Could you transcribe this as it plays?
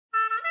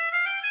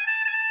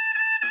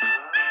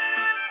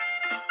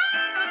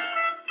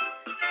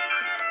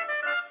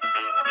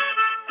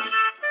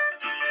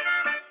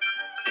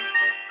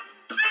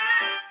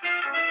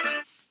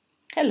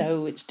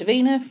Hello, it's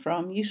Davina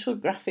from Useful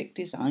Graphic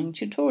Design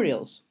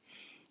Tutorials.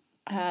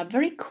 A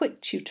very quick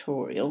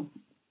tutorial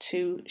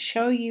to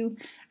show you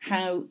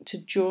how to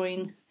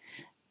join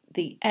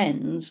the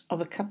ends of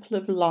a couple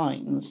of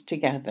lines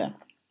together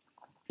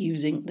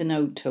using the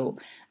node tool.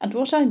 And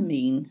what I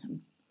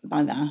mean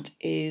by that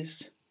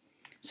is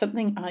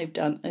something I've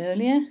done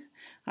earlier.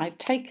 I've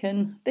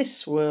taken this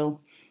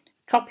swirl,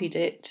 copied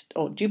it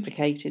or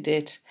duplicated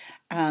it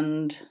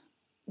and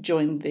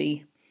joined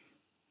the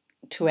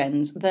two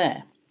ends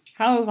there.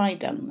 How have I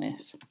done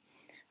this?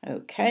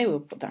 Okay, we'll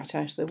put that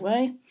out of the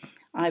way.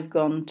 I've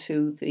gone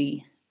to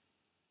the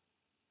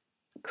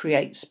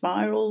Create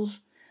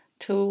Spirals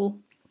tool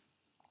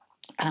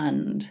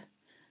and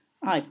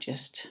I've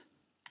just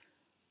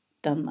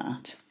done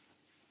that.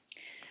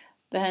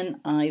 Then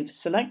I've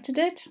selected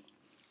it,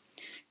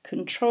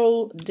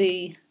 Control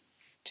D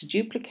to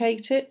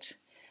duplicate it,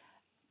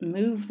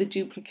 move the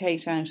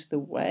duplicate out of the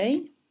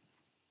way.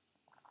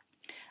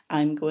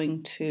 I'm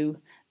going to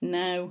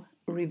now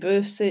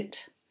reverse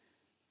it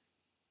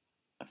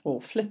or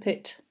flip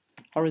it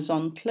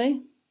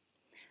horizontally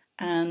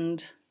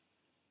and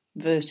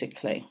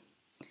vertically.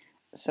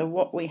 So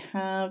what we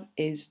have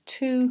is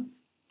two,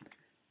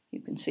 you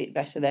can see it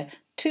better there,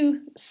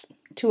 two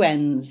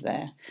ends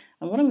there.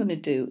 And what I'm going to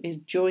do is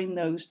join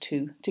those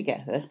two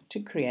together to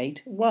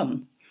create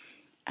one.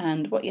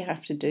 And what you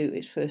have to do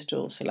is first of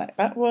all select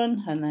that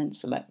one and then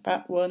select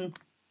that one.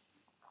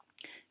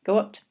 Go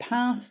up to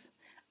Path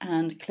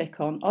and click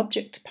on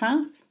Object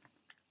Path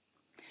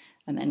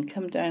and then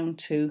come down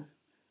to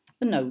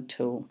the node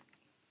tool.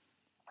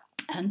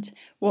 And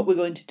what we're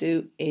going to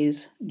do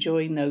is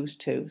join those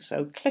two.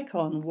 So click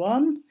on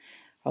one,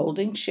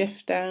 holding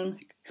Shift down,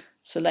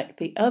 select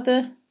the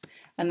other,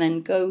 and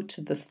then go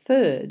to the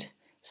third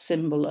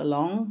symbol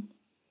along.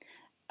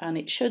 And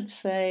it should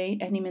say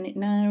any minute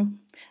now,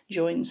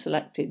 join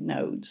selected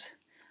nodes.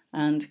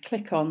 And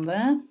click on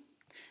there.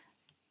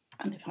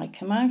 And if I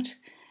come out,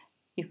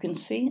 you can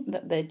see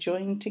that they're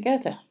joined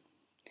together.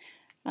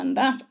 And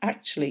that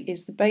actually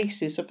is the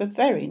basis of a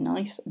very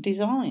nice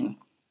design.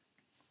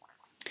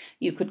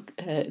 You could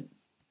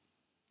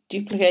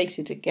duplicate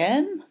it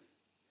again,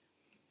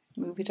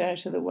 move it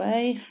out of the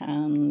way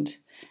and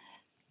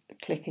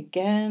click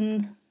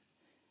again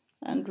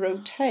and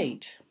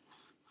rotate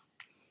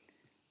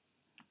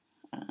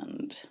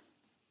and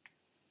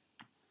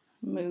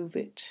move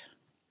it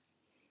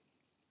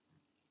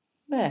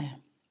there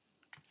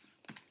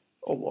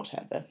or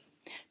whatever.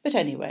 But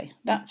anyway,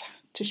 that's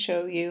to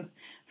show you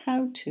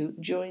how to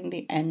join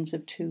the ends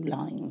of two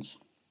lines.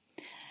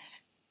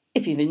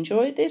 If you've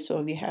enjoyed this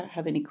or if you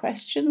have any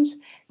questions,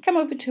 come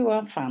over to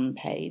our fan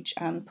page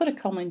and put a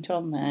comment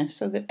on there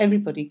so that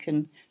everybody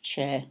can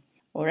share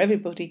or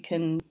everybody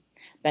can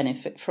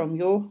benefit from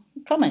your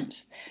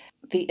comments.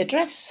 The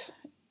address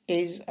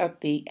is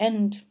at the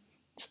end,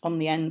 it's on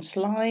the end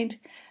slide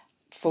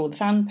for the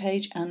fan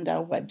page and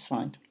our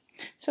website.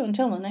 So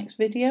until the next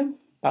video,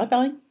 bye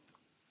bye.